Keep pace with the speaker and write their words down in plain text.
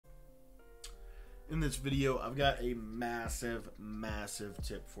In this video, I've got a massive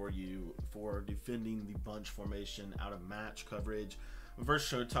tip for you for defending the bunch formation out of match coverage. First,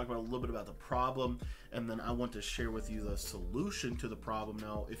 show to talk about a little bit about the problem, and then I want to share with you the solution to the problem.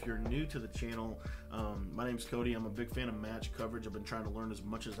 Now, if you're new to the channel, my name's Cody. I'm a big fan of match coverage. I've been trying to learn as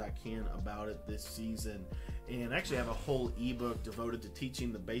much as I can about it this season, and actually have a whole ebook devoted to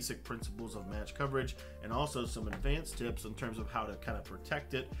teaching the basic principles of match coverage and also some advanced tips in terms of how to kind of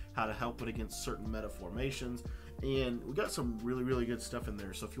protect it, how to help it against certain meta formations. And we got some really good stuff in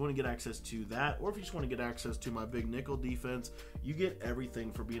there. So if you want to get access to that, or if you just want to get access to my big nickel defense, you get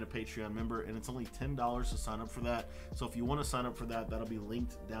everything for being a Patreon member, and it's only $10 to sign up for that. So if you want to sign up for that, that'll be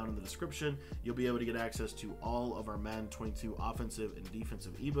linked down in the description. You'll be able to get access to all of our Madden 22 offensive and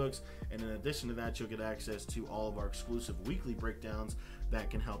defensive ebooks, and in addition to that, you'll get access to all of our exclusive weekly breakdowns that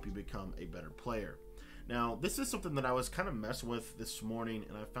can help you become a better player. Now, this is something that I was kind of messing with this morning,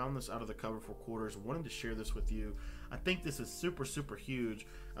 and I found this out of the cover 4 quarters. Wanted to share this with you. I think this is super huge,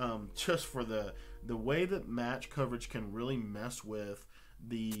 just for the way that match coverage can really mess with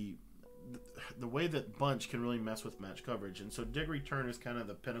the way that bunch can really mess with match coverage. And so dig return is kind of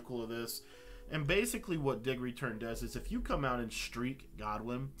the pinnacle of this. And basically what dig return does is if you come out and streak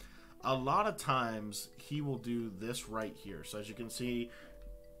Godwin, a lot of times he will do this right here. So as you can see,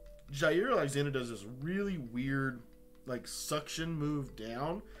 Jair Alexander does this really weird like suction move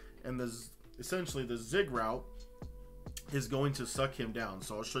down, and essentially the zig route is going to suck him down.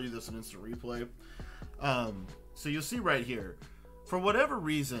 So I'll show you this in instant replay. So you'll see right here, for whatever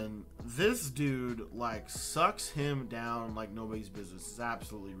reason, this dude like sucks him down like nobody's business. It's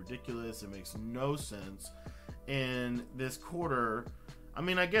absolutely ridiculous. It makes no sense. And this quarter, I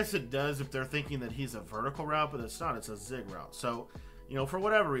mean, I guess it does if they're thinking that he's a vertical route, but it's not. It's a zig route. So, you know, for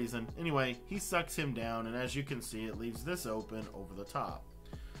whatever reason, anyway, he sucks him down, and as you can see, it leaves this open over the top.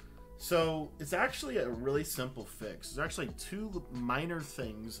 So it's actually a really simple fix. There's actually 2 minor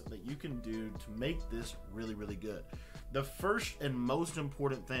things that you can do to make this really good. The first and most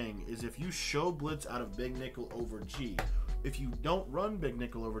important thing is if you show blitz out of big nickel over G. If you don't run big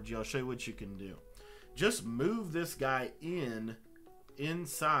nickel over G, I'll show you what you can do. Just move this guy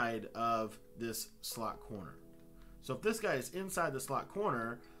inside of this slot corner. So if this guy is inside the slot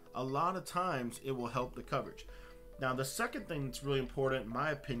corner, a lot of times it will help the coverage. Now, the second thing that's really important, in my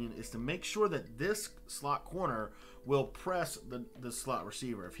opinion, is to make sure that this slot corner will press the slot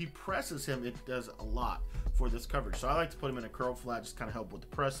receiver. If he presses him, it does a lot for this coverage. So I like to put him in a curl flat, just kind of help with the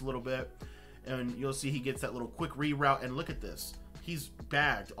press a little bit. And you'll see he gets that little quick reroute, and look at this. He's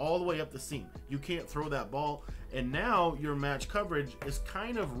bagged all the way up the seam. You can't throw that ball. And now your match coverage is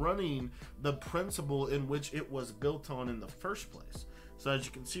kind of running the principle in which it was built on in the first place. So as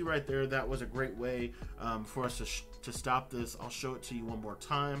you can see right there, that was a great way for us to stop this. I'll show it to you one more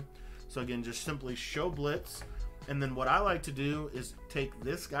time. So again, just simply show blitz. And then what I like to do is take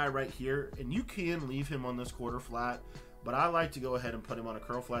this guy right here, and you can leave him on this quarter flat, but I like to go ahead and put him on a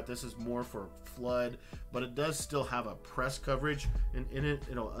curl flat. This is more for flood, but it does still have a press coverage in it,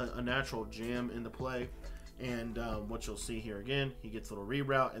 a natural jam in the play. And what you'll see here again, he gets a little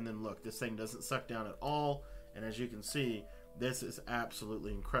reroute, and then look, this thing doesn't suck down at all. And as you can see, this is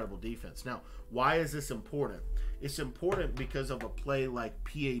absolutely incredible defense. Now, why is this important? It's important because of a play like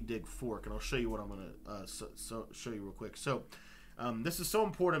PA dig fork, and I'll show you what I'm going to show you real quick. So this is so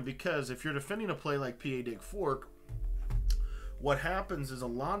important because if you're defending a play like PA dig fork, what happens is a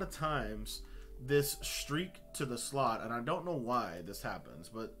lot of times this streak to the slot, and I don't know why this happens,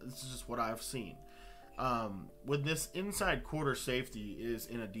 but this is just what I've seen. When this inside quarter safety is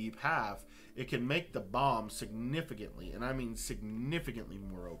in a deep half, it can make the bomb significantly, and I mean significantly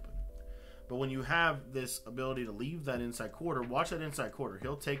more open. But when you have this ability to leave that inside quarter, watch that inside quarter.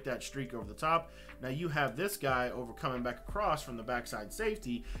 He'll take that streak over the top. Now you have this guy over coming back across from the backside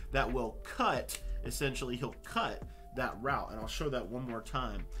safety that will cut, essentially he'll cut that route, and I'll show that one more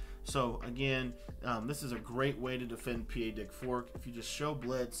time. So again, this is a great way to defend PA dig fork. If you just show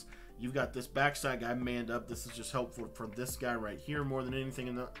blitz, you've got this backside guy manned up. This is just helpful for this guy right here more than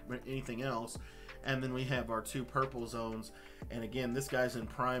anything else. And then we have our 2 purple zones, and again, this guy's in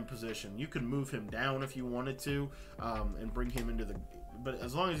prime position. You can move him down if you wanted to, and bring him into the, but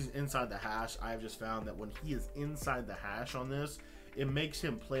as long as he's inside the hash, I've just found that when he is inside the hash on this, it makes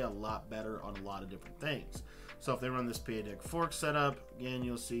him play a lot better on a lot of different things. So if they run this PA dig fork setup, again,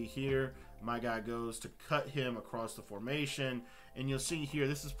 you'll see here, my guy goes to cut him across the formation, and you'll see here,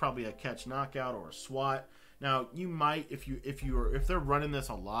 this is probably a catch knockout or a swat. Now, you might, if they're running this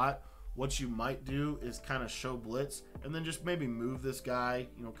a lot, what you might do is kind of show blitz and then just maybe move this guy,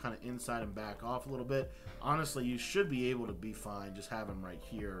 you know, kind of inside and back off a little bit. Honestly, you should be able to be fine. Just have him right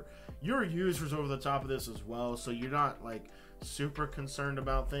here. Your users over the top of this as well, so you're not like super concerned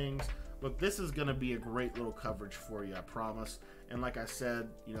about things. Look, this is going to be a great little coverage for you, I promise. And like I said,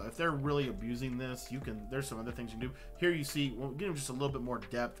 you know, if they're really abusing this, you can, there's some other things you can do. Here you see, we'll give him just a little bit more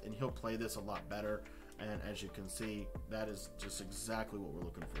depth and he'll play this a lot better. And as you can see, that is just exactly what we're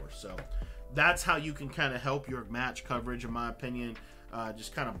looking for. So that's how you can kind of help your match coverage, in my opinion.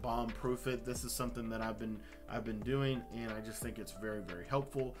 Just kind of bomb-proof it. This is something that I've been doing, and I just think it's very, very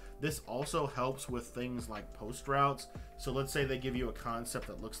helpful. This also helps with things like post routes. So let's say they give you a concept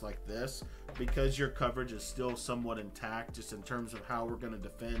that looks like this, because your coverage is still somewhat intact, just in terms of how we're going to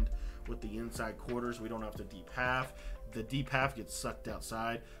defend with the inside quarters. We don't have to deep half. The deep half gets sucked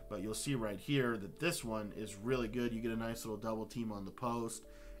outside, but you'll see right here that this one is really good. You get a nice little double team on the post.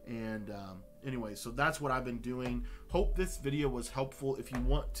 And anyway, so that's what I've been doing. Hope this video was helpful. If you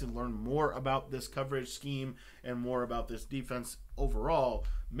want to learn more about this coverage scheme and more about this defense overall,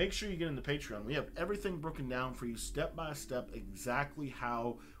 make sure you get into Patreon. We have everything broken down for you step by step, exactly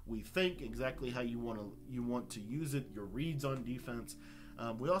how we think, exactly how you want to use it, your reads on defense.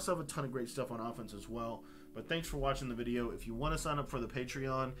 We also have a ton of great stuff on offense as well. But thanks for watching the video. If you want to sign up for the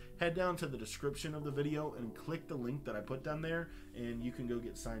Patreon, head down to the description of the video and click the link that I put down there, and you can go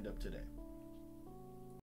get signed up today.